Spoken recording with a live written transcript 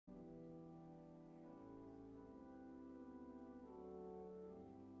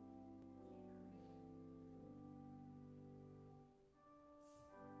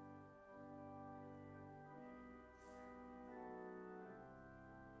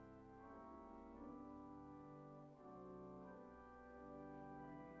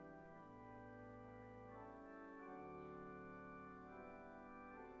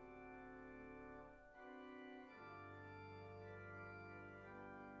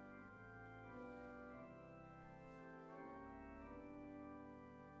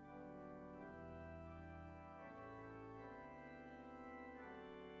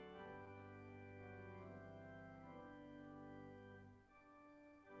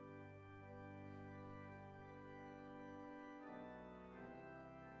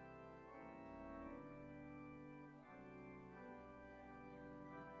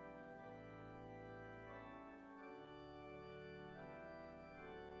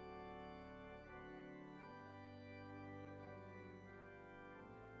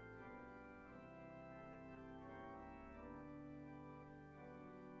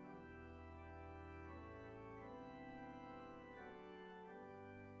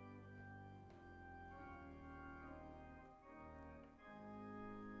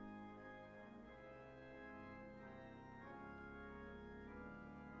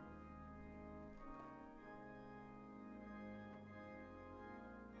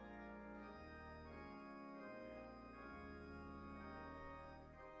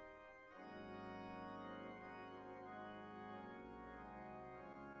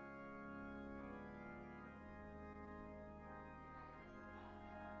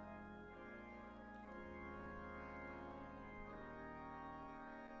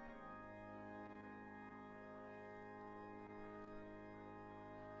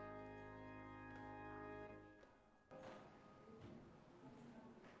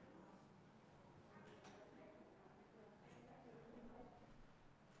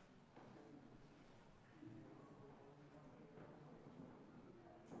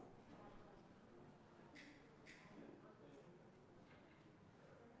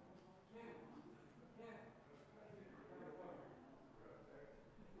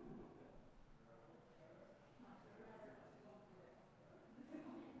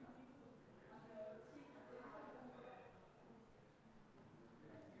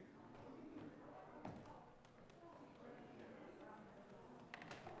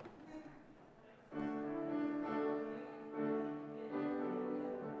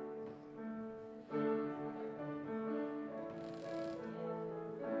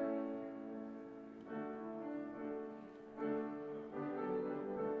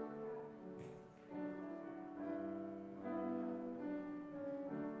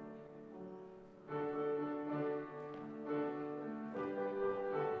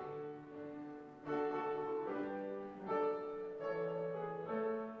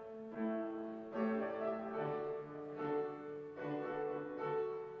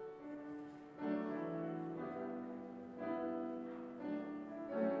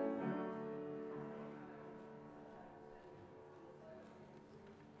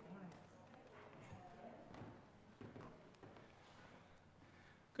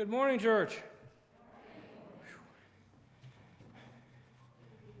Good morning, church.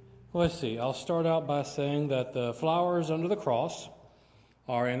 Let's see. I'll start out by saying that the flowers under the cross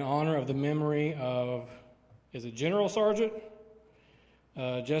are in honor of the memory of, is it General Sergeant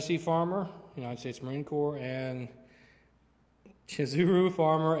Jesse Farmer, United States Marine Corps, and Chizuru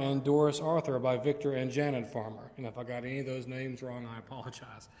Farmer and Doris Arthur by Victor and Janet Farmer. And if I got any of those names wrong, I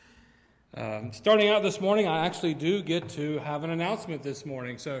apologize. Starting out this morning, I actually do get to have an announcement this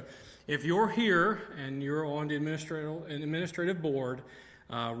morning. So if you're here and you're on the administrative board,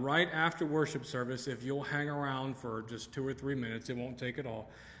 right after worship service, if you'll hang around for just 2 or 3 minutes, it won't take it all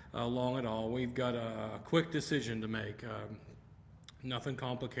long at all. We've got a quick decision to make. Nothing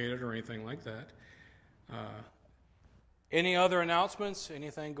complicated or anything like that. Any other announcements?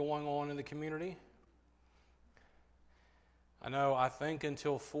 Anything going on in the community? I think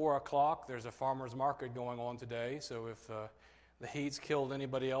until 4 o'clock there's a farmer's market going on today, so if the heat's killed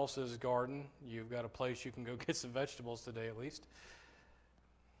anybody else's garden, you've got a place you can go get some vegetables today at least.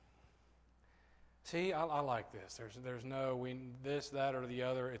 See, I like this. There's no this, that, or the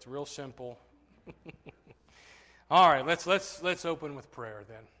other. It's real simple. All right, let's open with prayer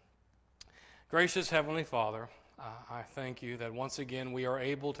then. Gracious Heavenly Father, I thank you that once again we are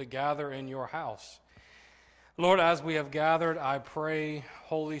able to gather in your house. Lord, as we have gathered, I pray,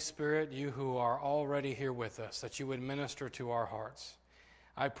 Holy Spirit, you who are already here with us, that you would minister to our hearts.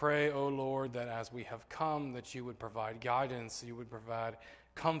 I pray, O Lord, that as we have come, that you would provide guidance, you would provide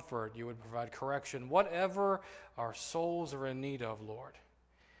comfort, you would provide correction, whatever our souls are in need of, Lord,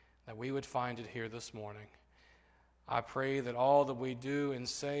 that we would find it here this morning. I pray that all that we do and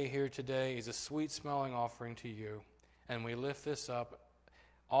say here today is a sweet-smelling offering to you, and we lift this up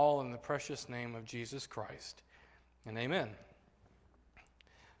all in the precious name of Jesus Christ. And amen.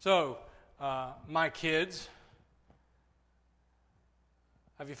 So, my kids,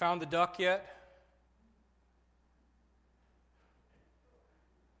 have you found the duck yet?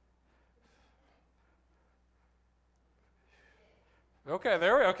 Okay,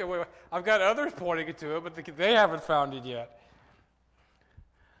 there we go. Okay, wait, I've got others pointing to it, but they haven't found it yet.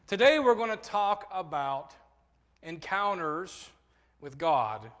 Today we're going to talk about encounters with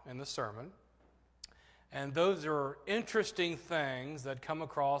God in the sermon. And those are interesting things that come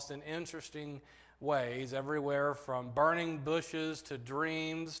across in interesting ways, everywhere from burning bushes to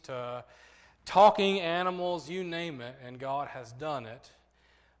dreams to talking animals, you name it, and God has done it.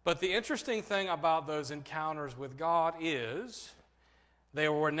 But the interesting thing about those encounters with God is they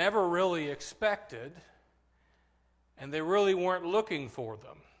were never really expected, and they really weren't looking for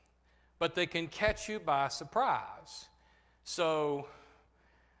them. But they can catch you by surprise. So,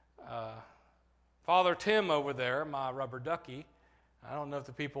 Father Tim over there, my rubber ducky, I don't know if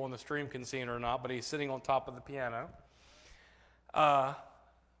the people on the stream can see it or not, but he's sitting on top of the piano,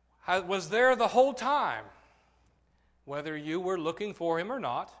 was there the whole time. Whether you were looking for him or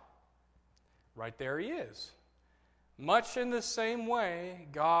not, right there he is. Much in the same way,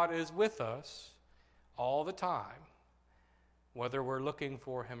 God is with us all the time, whether we're looking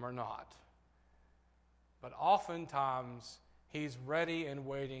for him or not. But oftentimes, he's ready and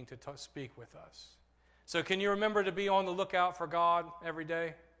waiting to speak with us. So can you remember to be on the lookout for God every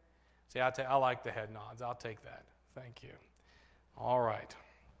day? See, I like the head nods. I'll take that. Thank you. All right.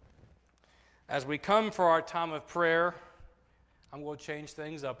 As we come for our time of prayer, I'm going to change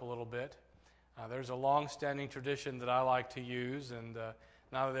things up a little bit. There's a long-standing tradition that I like to use, and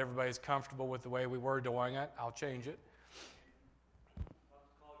now that everybody's comfortable with the way we were doing it, I'll change it.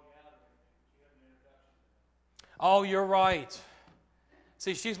 Oh, you're right.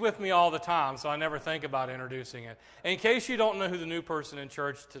 See, she's with me all the time, so I never think about introducing it. In case you don't know who the new person in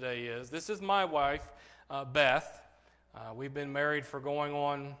church today is, this is my wife, Beth. We've been married for going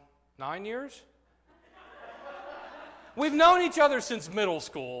on 9 years? We've known each other since middle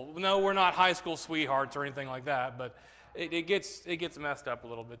school. No, we're not high school sweethearts or anything like that, but it gets messed up a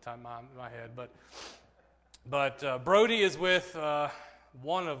little bit in my head. But Brody is with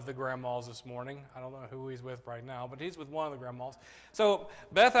one of the grandmas this morning. I don't know who he's with right now, but he's with one of the grandmas. So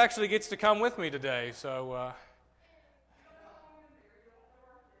Beth actually gets to come with me today. So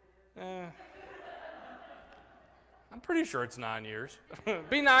I'm pretty sure it's 9 years.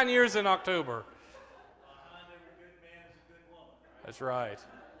 Be 9 years in October. That's right.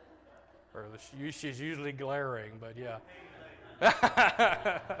 Or she's usually glaring, but yeah.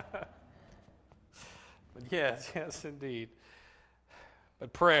 But yes, indeed.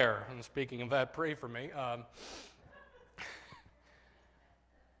 But prayer, and speaking of that, pray for me.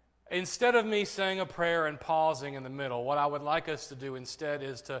 instead of me saying a prayer and pausing in the middle, what I would like us to do instead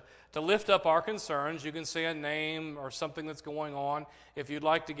is to lift up our concerns. You can say a name or something that's going on. If you'd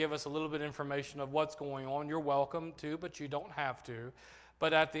like to give us a little bit of information of what's going on, you're welcome to, but you don't have to.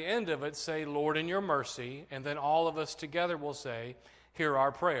 But at the end of it, say, Lord, in your mercy, and then all of us together will say, hear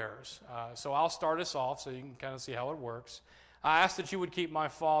our prayers. So I'll start us off so you can kind of see how it works. I ask that you would keep my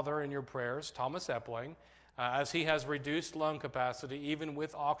father in your prayers, Thomas Epling, as he has reduced lung capacity, even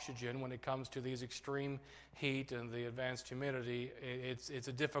with oxygen, when it comes to these extreme heat and the advanced humidity. It's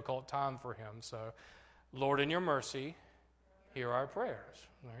a difficult time for him. So, Lord, in your mercy, hear our prayers.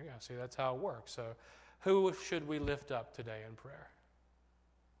 There you go. See, that's how it works. So, who should we lift up today in prayer?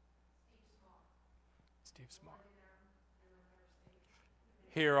 Steve Smart.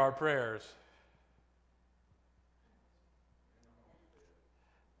 Hear our prayers.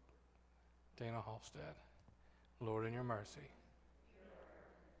 Dana Halstead. Lord, in your mercy.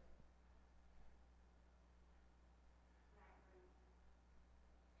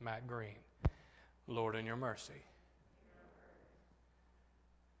 Matt Green. Lord, in your mercy.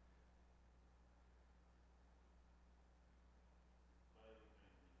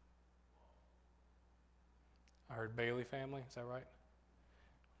 I heard Bailey family. Is that right?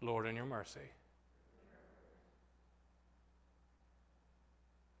 Lord, in your mercy.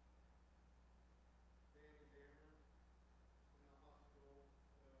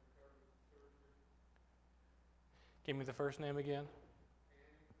 Give me the first name again.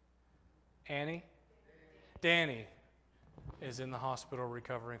 Annie? Danny is in the hospital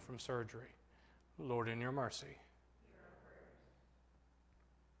recovering from surgery. Lord, in your mercy.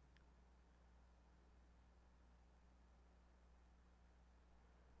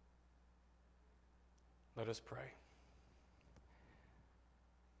 Let us pray.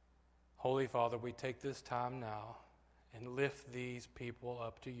 Holy Father, we take this time now and lift these people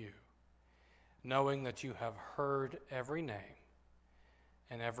up to you, knowing that you have heard every name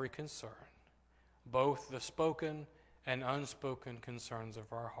and every concern, both the spoken and unspoken concerns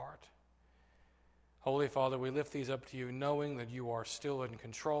of our heart. Holy Father, we lift these up to you, knowing that you are still in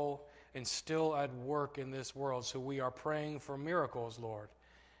control and still at work in this world. So we are praying for miracles, Lord.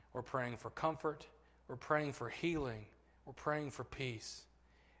 We're praying for comfort. We're praying for healing. We're praying for peace.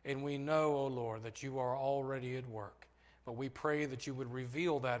 And we know, O Lord, that you are already at work. But we pray that you would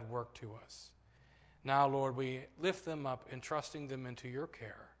reveal that work to us. Now, Lord, we lift them up, entrusting them into your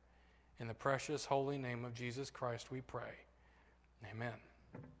care. In the precious holy name of Jesus Christ we pray. Amen.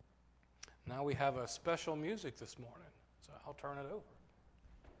 Now we have a special music this morning, so I'll turn it over.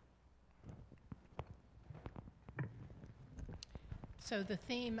 So the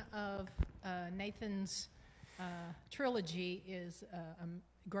theme of Nathan's trilogy is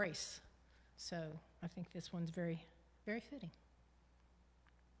grace. So I think this one's very, very fitting.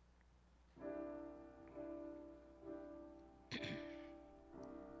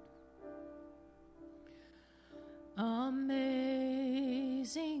 Amazing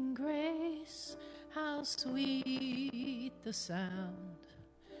grace, how sweet the sound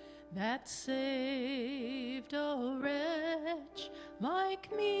that saved a wretch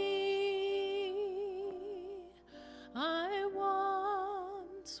like me. I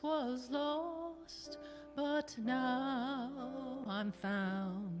once was lost, but now I'm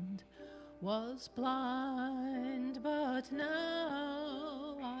found. Was blind, but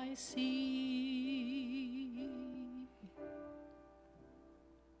now I see.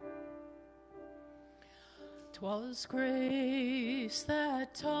 'Twas grace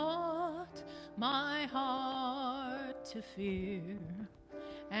that taught my heart to fear,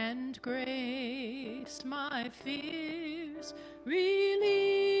 and grace my fears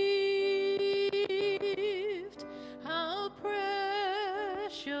relieved. How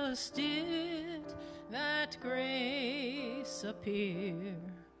precious did that grace appear,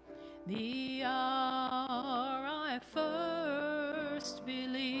 the hour I first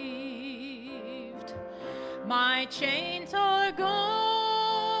believed. My chains are gone,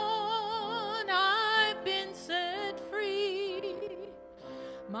 I've been set free.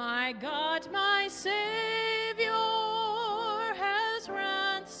 My God, my Savior, has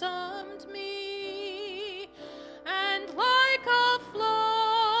ransomed me, and like a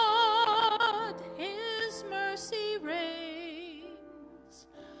flood, His mercy reigns,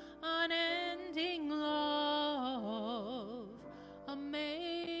 unending love,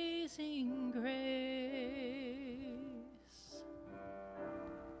 amazing grace.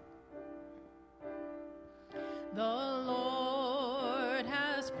 The Lord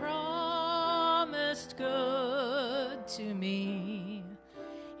has promised good to me,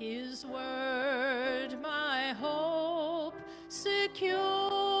 His word my hope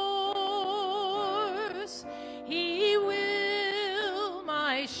secure.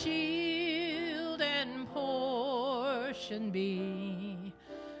 salvation be.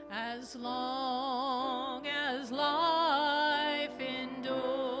 As long as life endures,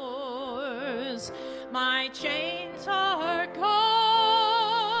 my chains are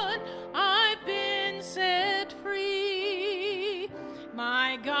gone, I've been set free.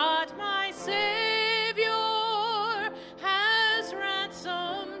 My God, my Savior, has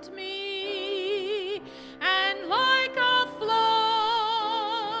ransomed me, and like a flood,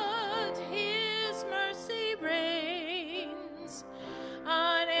 His mercy reigns.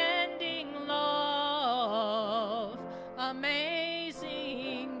 Unending love,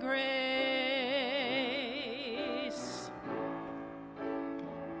 amazing grace.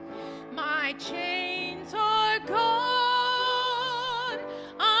 My chains are gone,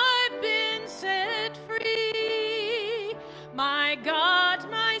 I've been set free. My God,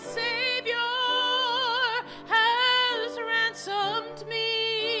 my Savior, has ransomed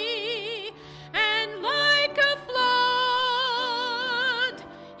me, and like a flood,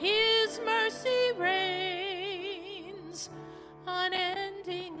 His mercy reigns.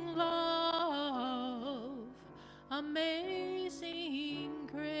 Unending love, amazing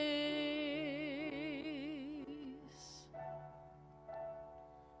grace.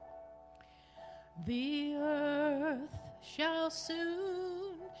 The earth shall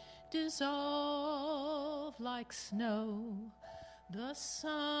soon dissolve like snow. The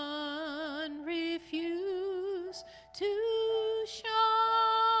sun refuse to shine,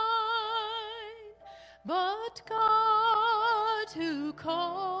 but God, who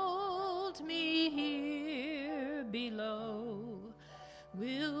called me here below,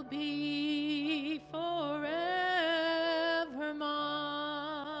 will be forever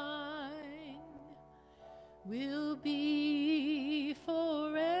mine, will be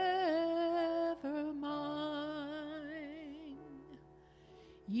forever mine.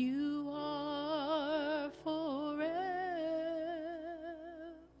 You are forever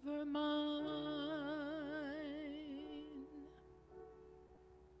mine.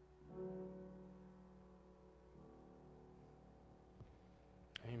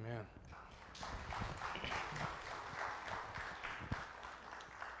 Amen.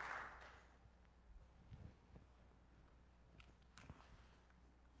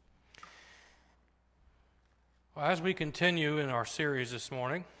 Well, as we continue in our series this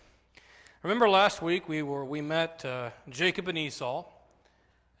morning, remember last week we met Jacob and Esau,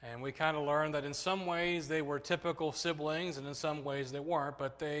 and we kind of learned that in some ways they were typical siblings, and in some ways they weren't.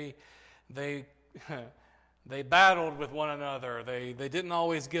 But they battled with one another. They didn't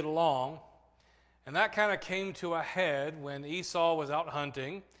always get along, and that kind of came to a head when Esau was out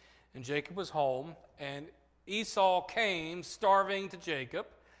hunting, and Jacob was home, and Esau came starving to Jacob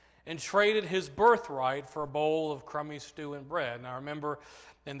and traded his birthright for a bowl of crummy stew and bread. Now remember,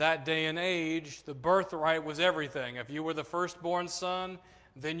 in that day and age, the birthright was everything. If you were the firstborn son,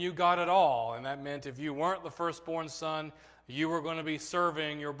 then you got it all. And that meant if you weren't the firstborn son, you were going to be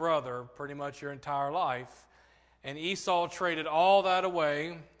serving your brother pretty much your entire life. And Esau traded all that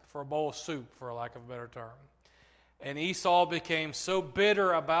away for a bowl of soup, for lack of a better term. And Esau became so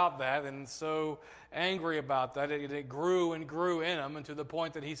bitter about that and so angry about that, it grew and grew in him, and to the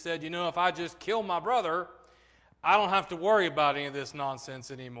point that he said, if I just kill my brother, I don't have to worry about any of this nonsense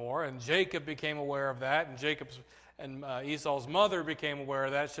anymore. And Jacob became aware of that, and Esau's mother became aware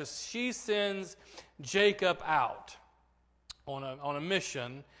of that. It's just she sends Jacob out on a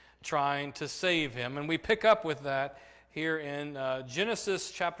mission trying to save him. And we pick up with that here in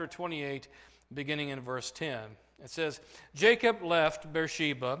Genesis chapter 28, beginning in verse 10. It says, Jacob left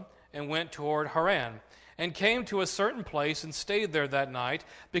Beersheba and went toward Haran, and came to a certain place and stayed there that night,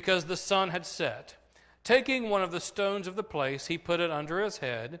 because the sun had set. Taking one of the stones of the place, he put it under his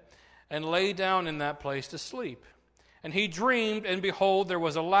head, and lay down in that place to sleep. And he dreamed, and behold, there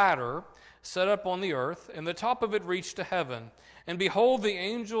was a ladder set up on the earth, and the top of it reached to heaven. And behold, the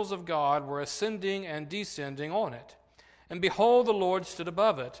angels of God were ascending and descending on it. And behold, the Lord stood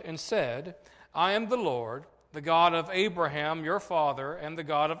above it, and said, I am the Lord, the God of Abraham your father, and the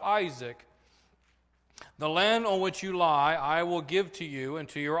God of Isaac. The land on which you lie I will give to you and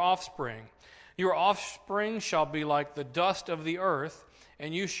to your offspring. Your offspring shall be like the dust of the earth,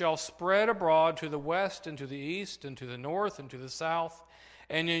 and you shall spread abroad to the west and to the east and to the north and to the south.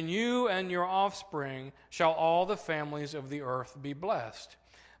 And in you and your offspring shall all the families of the earth be blessed.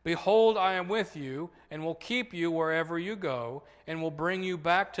 Behold, I am with you, and will keep you wherever you go, and will bring you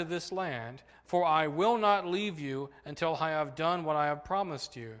back to this land, for I will not leave you until I have done what I have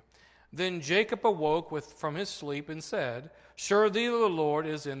promised you. Then Jacob awoke from his sleep and said, Surely the Lord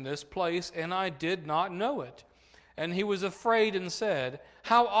is in this place, and I did not know it. And he was afraid and said,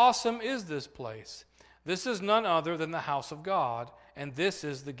 How awesome is this place! This is none other than the house of God, and this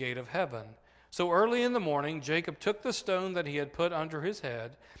is the gate of heaven. So early in the morning, Jacob took the stone that he had put under his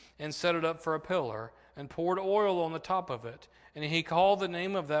head and set it up for a pillar, and poured oil on the top of it. And he called the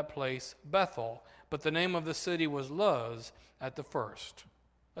name of that place Bethel, but the name of the city was Luz at the first.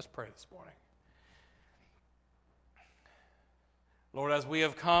 Let's pray this morning. Lord, as we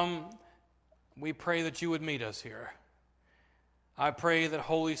have come, we pray that you would meet us here. I pray that,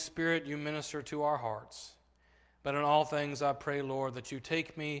 Holy Spirit, you minister to our hearts. But in all things, I pray, Lord, that you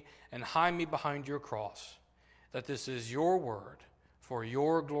take me and hide me behind your cross, that this is your word for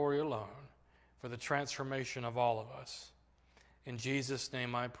your glory alone, for the transformation of all of us. In Jesus'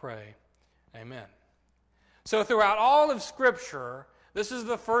 name I pray. Amen. So throughout all of Scripture, this is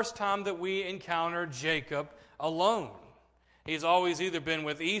the first time that we encounter Jacob alone. He's always either been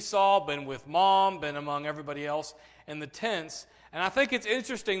with Esau, been with Mom, been among everybody else in the tents. And I think it's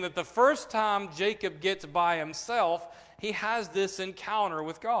interesting that the first time Jacob gets by himself, he has this encounter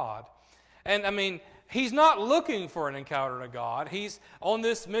with God. And I mean, he's not looking for an encounter with God. He's on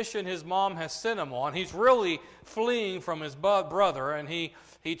this mission his mom has sent him on. He's really fleeing from his brother, and he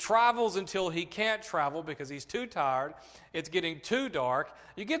travels until he can't travel because he's too tired. It's getting too dark.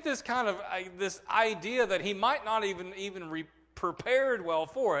 You get this kind of this idea that he might not even prepared well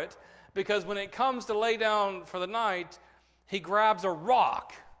for it, because when it comes to lay down for the night, he grabs a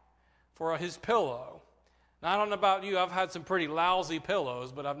rock for his pillow. Now, I don't know about you, I've had some pretty lousy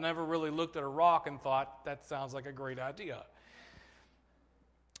pillows, but I've never really looked at a rock and thought, that sounds like a great idea.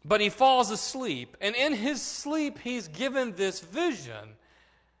 But he falls asleep, and in his sleep, he's given this vision.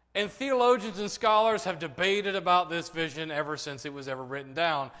 And theologians and scholars have debated about this vision ever since it was ever written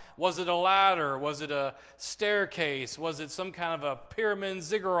down. Was it a ladder? Was it a staircase? Was it some kind of a pyramid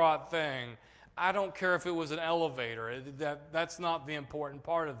ziggurat thing? I don't care if it was an elevator. That's not the important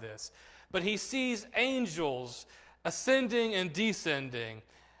part of this. But he sees angels ascending and descending.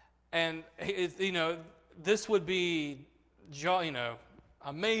 And, this would be,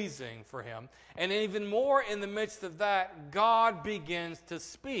 amazing for him. And even more in the midst of that, God begins to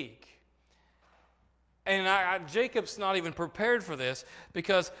speak. And Jacob's not even prepared for this,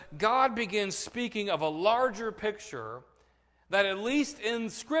 because God begins speaking of a larger picture that, at least in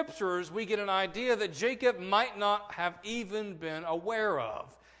Scriptures, we get an idea that Jacob might not have even been aware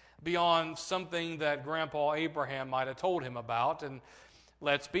of, beyond something that Grandpa Abraham might have told him about. And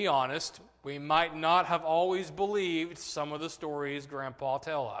let's be honest, we might not have always believed some of the stories Grandpa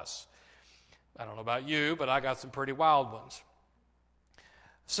tell us. I don't know about you, but I got some pretty wild ones.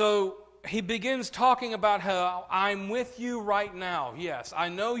 So he begins talking about how I'm with you right now. Yes, I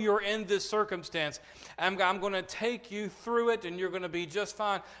know you're in this circumstance. I'm going to take you through it, and you're going to be just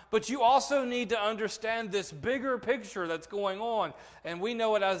fine. But you also need to understand this bigger picture that's going on. And we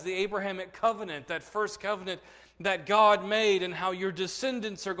know it as the Abrahamic covenant, that first covenant that God made, and how your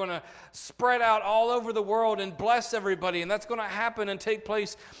descendants are going to spread out all over the world and bless everybody, and that's going to happen and take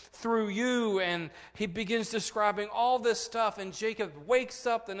place through you. And he begins describing all this stuff, and Jacob wakes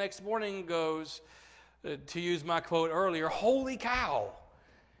up the next morning and goes, to use my quote earlier, holy cow,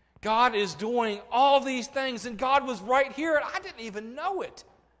 God is doing all these things, and God was right here, and I didn't even know it.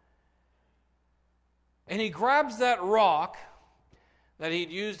 And he grabs that rock that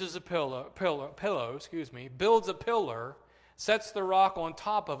he'd used as a pillow, builds a pillar, sets the rock on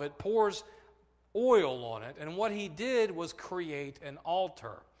top of it, pours oil on it, and what he did was create an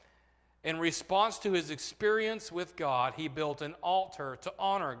altar. In response to his experience with God, he built an altar to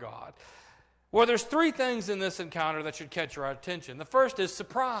honor God. Well, there's three things in this encounter that should catch your attention. The first is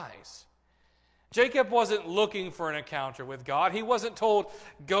surprise. Jacob wasn't looking for an encounter with God. He wasn't told,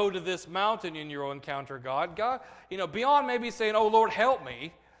 go to this mountain and you'll encounter God. God, beyond maybe saying, oh, Lord, help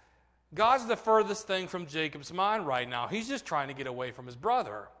me, God's the furthest thing from Jacob's mind right now. He's just trying to get away from his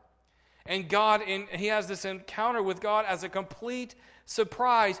brother. And he has this encounter with God as a complete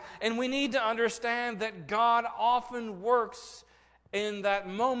surprise. And we need to understand that God often works in that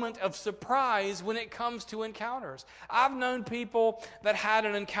moment of surprise when it comes to encounters. I've known people that had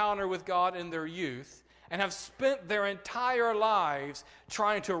an encounter with God in their youth and have spent their entire lives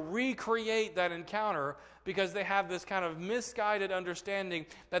trying to recreate that encounter, because they have this kind of misguided understanding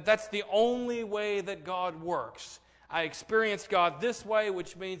that that's the only way that God works. I experienced God this way,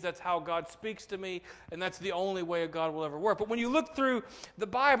 which means that's how God speaks to me, and that's the only way God will ever work. But when you look through the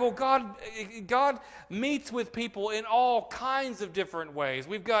Bible, God meets with people in all kinds of different ways.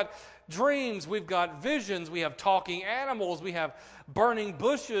 We've got dreams, we've got visions, we have talking animals, we have burning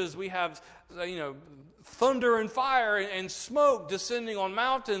bushes, we have thunder and fire and smoke descending on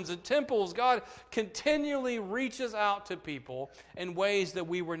mountains and temples. God continually reaches out to people in ways that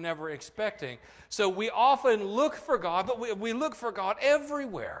we were never expecting. So we often look for God, but we look for God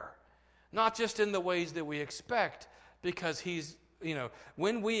everywhere, not just in the ways that we expect, because He's,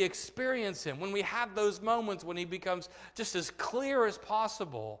 when we experience Him, when we have those moments when He becomes just as clear as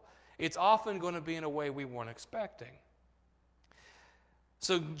possible, it's often going to be in a way we weren't expecting.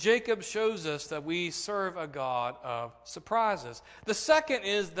 So Jacob shows us that we serve a God of surprises. The second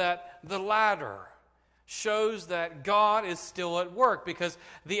is that the ladder shows that God is still at work, because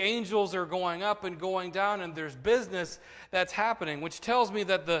the angels are going up and going down and there's business that's happening, which tells me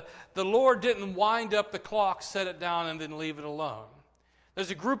that the Lord didn't wind up the clock, set it down, and then leave it alone. There's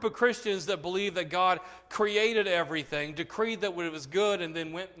a group of Christians that believe that God created everything, decreed that it was good, and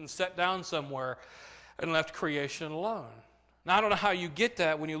then went and sat down somewhere and left creation alone. Now, I don't know how you get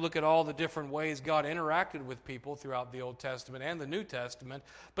that when you look at all the different ways God interacted with people throughout the Old Testament and the New Testament,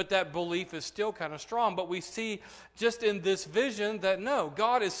 but that belief is still kind of strong. But we see just in this vision that no,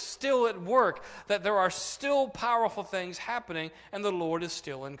 God is still at work, that there are still powerful things happening, and the Lord is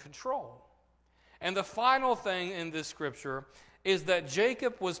still in control. And the final thing in this scripture is that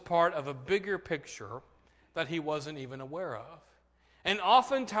Jacob was part of a bigger picture that he wasn't even aware of. And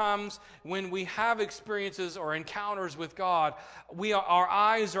oftentimes, when we have experiences or encounters with God, our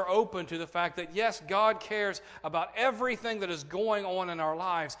eyes are open to the fact that, yes, God cares about everything that is going on in our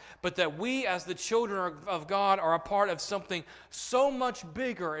lives, but that we, as the children of God, are a part of something so much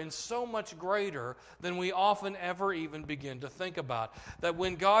bigger and so much greater than we often ever even begin to think about. That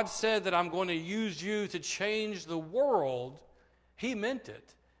when God said that I'm going to use you to change the world, He meant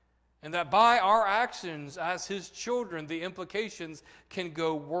it. And that by our actions as His children, the implications can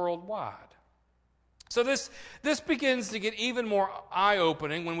go worldwide. So this begins to get even more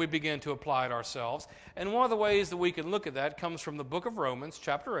eye-opening when we begin to apply it ourselves. And one of the ways that we can look at that comes from the book of Romans,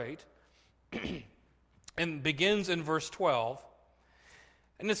 chapter 8, and begins in verse 12.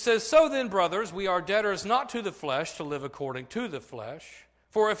 And it says, "So then, brothers, we are debtors not to the flesh to live according to the flesh.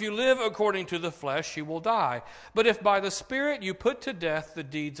 For if you live according to the flesh, you will die. But if by the Spirit you put to death the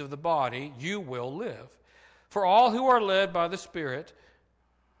deeds of the body, you will live. For all who are led by the Spirit,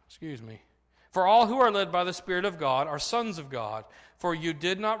 for all who are led by the Spirit of God are sons of God. For you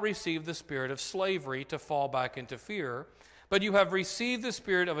did not receive the spirit of slavery to fall back into fear, but you have received the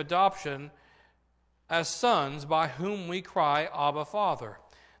spirit of adoption as sons, by whom we cry, Abba, Father.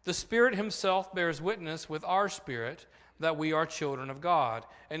 The Spirit Himself bears witness with our spirit that we are children of God.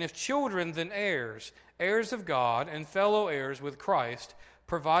 And if children, then heirs, heirs of God, and fellow heirs with Christ,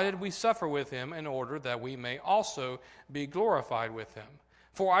 provided we suffer with Him in order that we may also be glorified with Him.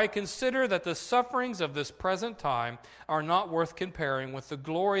 For I consider that the sufferings of this present time are not worth comparing with the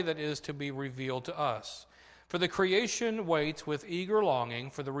glory that is to be revealed to us. For the creation waits with eager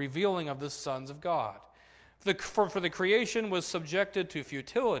longing for the revealing of the sons of God. For the creation was subjected to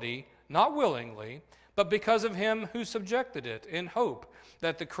futility, not willingly, but because of Him who subjected it, in hope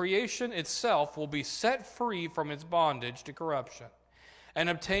that the creation itself will be set free from its bondage to corruption, and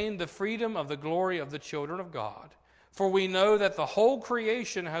obtain the freedom of the glory of the children of God. For we know that the whole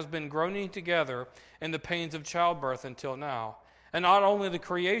creation has been groaning together in the pains of childbirth until now. And not only the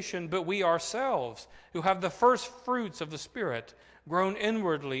creation, but we ourselves, who have the first fruits of the Spirit, groan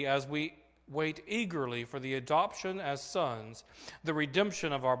inwardly as we wait eagerly for the adoption as sons, the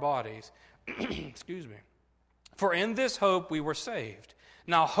redemption of our bodies." Excuse me. "For in this hope we were saved.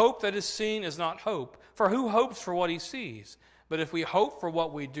 Now hope that is seen is not hope, for who hopes for what he sees? But if we hope for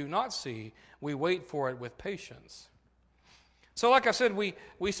what we do not see, we wait for it with patience." So like I said,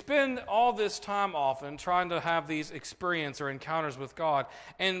 we spend all this time often trying to have these experiences or encounters with God.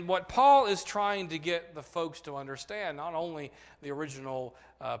 And what Paul is trying to get the folks to understand, not only the original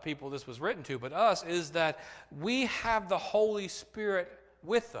people this was written to, but us, is that we have the Holy Spirit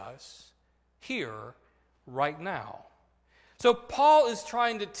with us here, right now. So Paul is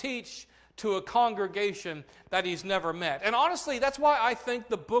trying to teach to a congregation that he's never met. And honestly, that's why I think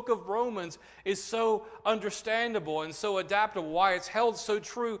the book of Romans is so understandable and so adaptable, why it's held so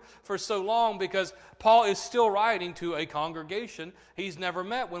true for so long, because Paul is still writing to a congregation he's never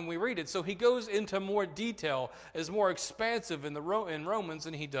met when we read it. So he goes into more detail, is more expansive in Romans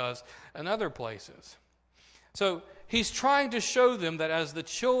than he does in other places. So he's trying to show them that as the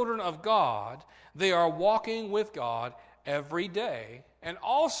children of God, they are walking with God every day, and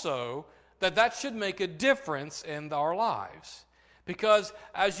also that should make a difference in our lives. Because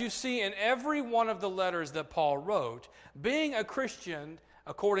as you see in every one of the letters that Paul wrote, being a Christian,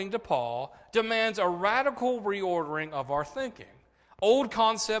 according to Paul, demands a radical reordering of our thinking. Old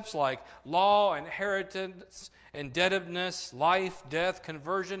concepts like law, inheritance, indebtedness, life, death,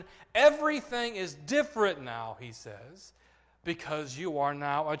 conversion, everything is different now, he says, because you are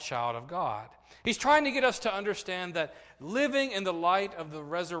now a child of God. He's trying to get us to understand that living in the light of the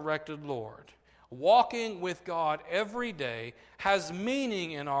resurrected Lord, walking with God every day, has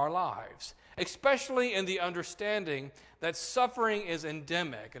meaning in our lives, especially in the understanding that suffering is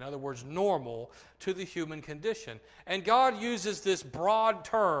endemic, in other words, normal to the human condition. And God uses this broad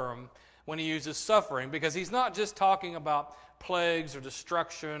term when he uses suffering, because he's not just talking about plagues or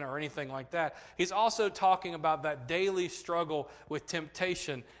destruction or anything like that. He's also talking about that daily struggle with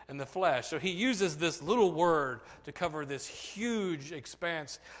temptation and the flesh. So he uses this little word to cover this huge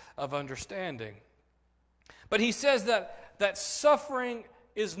expanse of understanding. But he says that suffering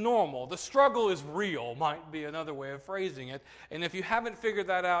is normal. The struggle is real, might be another way of phrasing it. And if you haven't figured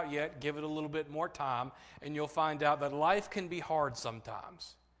that out yet, give it a little bit more time, and you'll find out that life can be hard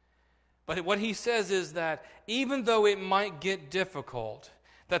sometimes. But what he says is that even though it might get difficult,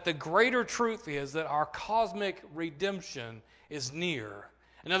 that the greater truth is that our cosmic redemption is near.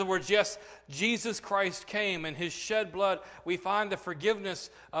 In other words, yes, Jesus Christ came, and his shed blood, we find the forgiveness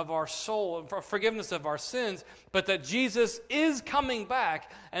of our soul, forgiveness of our sins, but that Jesus is coming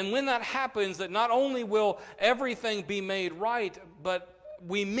back. And when that happens, that not only will everything be made right, but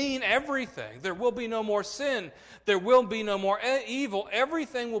we mean everything. There will be no more sin. There will be no more evil.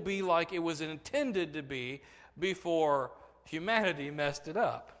 Everything will be like it was intended to be before humanity messed it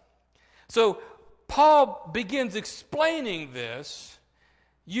up. So Paul begins explaining this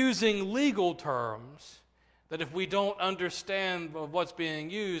using legal terms, that if we don't understand what's being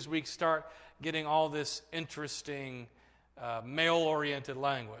used, we start getting all this interesting male-oriented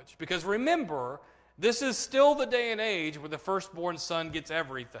language. Because remember, this is still the day and age where the firstborn son gets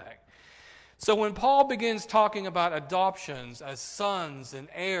everything. So when Paul begins talking about adoptions as sons and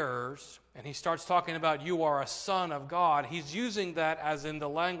heirs, and he starts talking about you are a son of God, he's using that as in the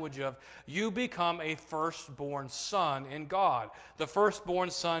language of you become a firstborn son in God. The firstborn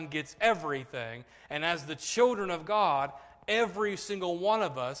son gets everything, and as the children of God, every single one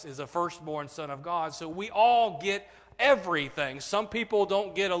of us is a firstborn son of God, so we all get everything. Some people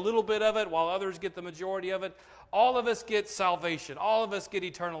don't get a little bit of it, while others get the majority of it. All of us get salvation. All of us get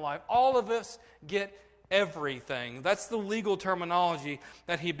eternal life. All of us get everything. That's the legal terminology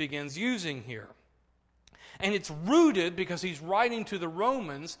that he begins using here. And it's rooted, because he's writing to the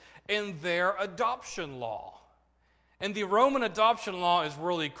Romans, in their adoption law. And the Roman adoption law is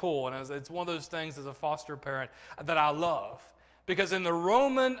really cool, and it's one of those things as a foster parent that I love. Because in the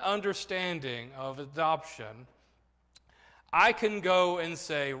Roman understanding of adoption, I can go and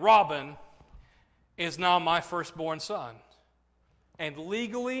say, Robin is now my firstborn son. And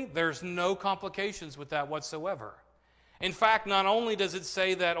legally, there's no complications with that whatsoever. In fact, not only does it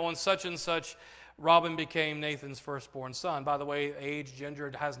say that on such and such, Robin became Nathan's firstborn son. By the way, age,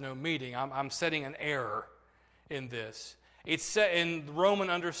 gender has no meaning. I'm setting an error in this. It's set in the Roman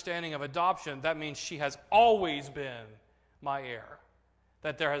understanding of adoption, that means she has always been my heir.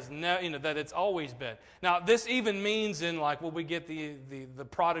 That there has that it's always been. Now, this even means in we get the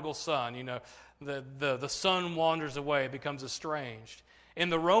prodigal son, the son wanders away, becomes estranged. In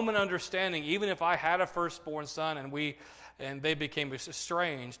the Roman understanding, even if I had a firstborn son and they became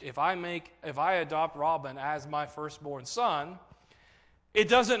estranged, if I adopt Robin as my firstborn son, it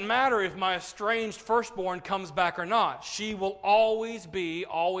doesn't matter if my estranged firstborn comes back or not. She will always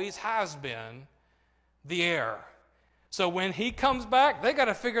has been, the heir. So when he comes back, they got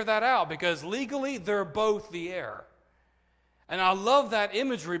to figure that out, because legally they're both the heir. And I love that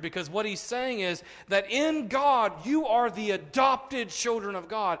imagery, because what he's saying is that in God you are the adopted children of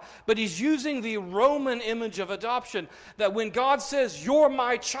God. But he's using the Roman image of adoption, that when God says you're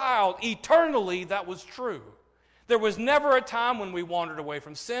my child, eternally that was true. There was never a time when we wandered away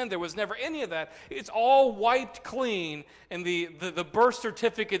from sin. There was never any of that. It's all wiped clean, and the birth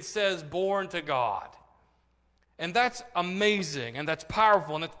certificate says born to God. And that's amazing, and that's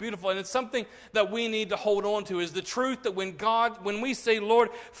powerful, and that's beautiful, and it's something that we need to hold on to, is the truth that when we say, Lord,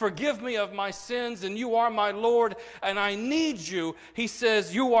 forgive me of my sins, and you are my Lord, and I need you, he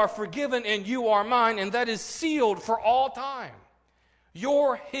says, you are forgiven, and you are mine, and that is sealed for all time.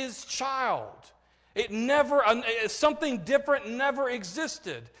 You're his child. Something different never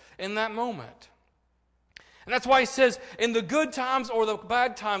existed in that moment. And that's why he says, in the good times or the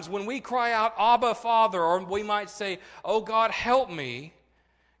bad times, when we cry out, Abba, Father, or we might say, oh God, help me,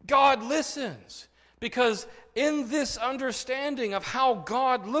 God listens. Because in this understanding of how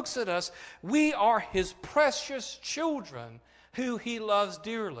God looks at us, we are his precious children who he loves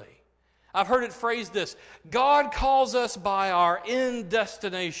dearly. I've heard it phrased this: God calls us by our end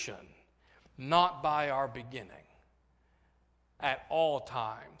destination, not by our beginning, at all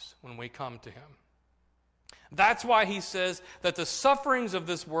times when we come to Him. That's why He says that the sufferings of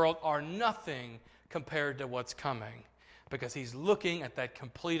this world are nothing compared to what's coming, because He's looking at that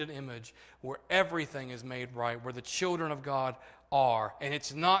completed image where everything is made right, where the children of God are. And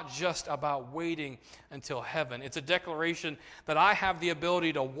it's not just about waiting until heaven. It's a declaration that I have the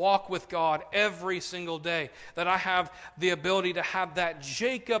ability to walk with God every single day, that I have the ability to have that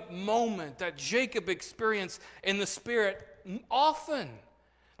Jacob moment, that Jacob experience in the Spirit often,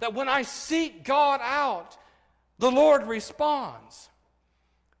 that when I seek God out, the Lord responds.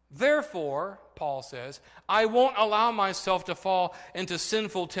 Therefore, Paul says, I won't allow myself to fall into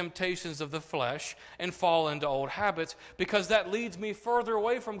sinful temptations of the flesh and fall into old habits, because that leads me further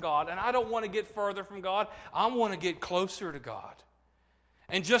away from God. And I don't want to get further from God. I want to get closer to God.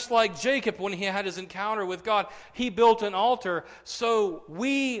 And just like Jacob, when he had his encounter with God, he built an altar. So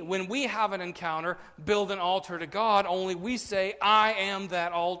when we have an encounter, build an altar to God, only we say, I am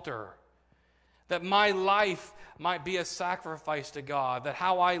that altar. That my life might be a sacrifice to God, that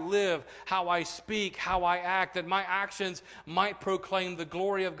how I live, how I speak, how I act, that my actions might proclaim the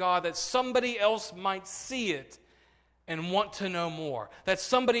glory of God, that somebody else might see it and want to know more, that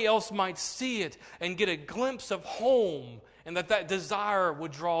somebody else might see it and get a glimpse of home, and that desire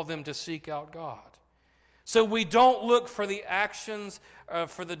would draw them to seek out God. So we don't look for the actions,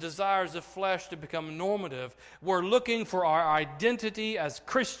 for the desires of flesh to become normative. We're looking for our identity as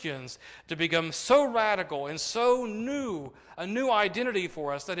Christians to become so radical and so new, a new identity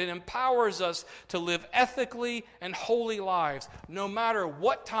for us, that it empowers us to live ethically and holy lives, no matter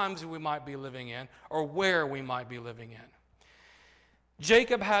what times we might be living in or where we might be living in.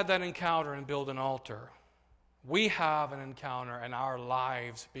 Jacob had that encounter and built an altar. We have an encounter and our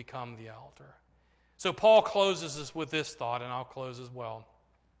lives become the altar. So Paul closes us with this thought, and I'll close as well.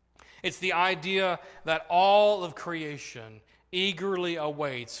 It's the idea that all of creation eagerly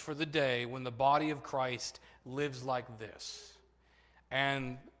awaits for the day when the body of Christ lives like this,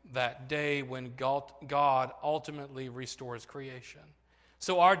 and that day when God ultimately restores creation.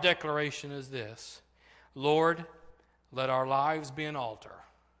 So our declaration is this: Lord, let our lives be an altar,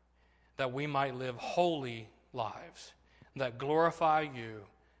 that we might live holy lives that glorify you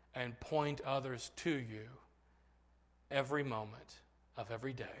and point others to you every moment of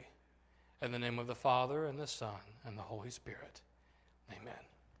every day. In the name of the Father, and the Son, and the Holy Spirit. Amen.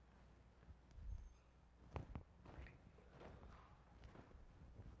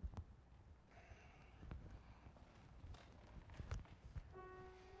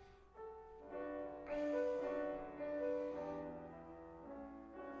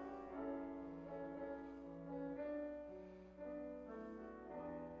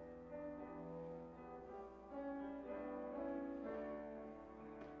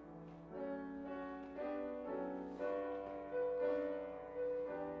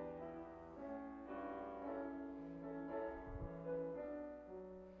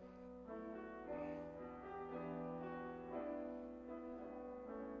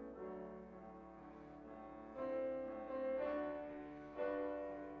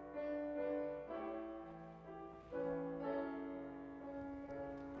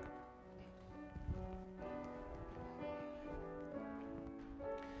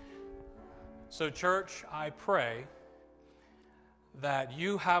 So, church, I pray that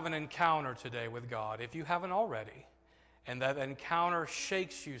you have an encounter today with God, if you haven't already, and that encounter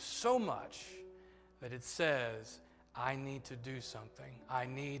shakes you so much that it says, I need to do something. I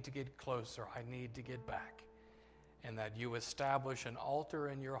need to get closer. I need to get back. And that you establish an altar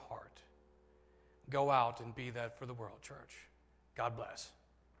in your heart. Go out and be that for the world, church. God bless.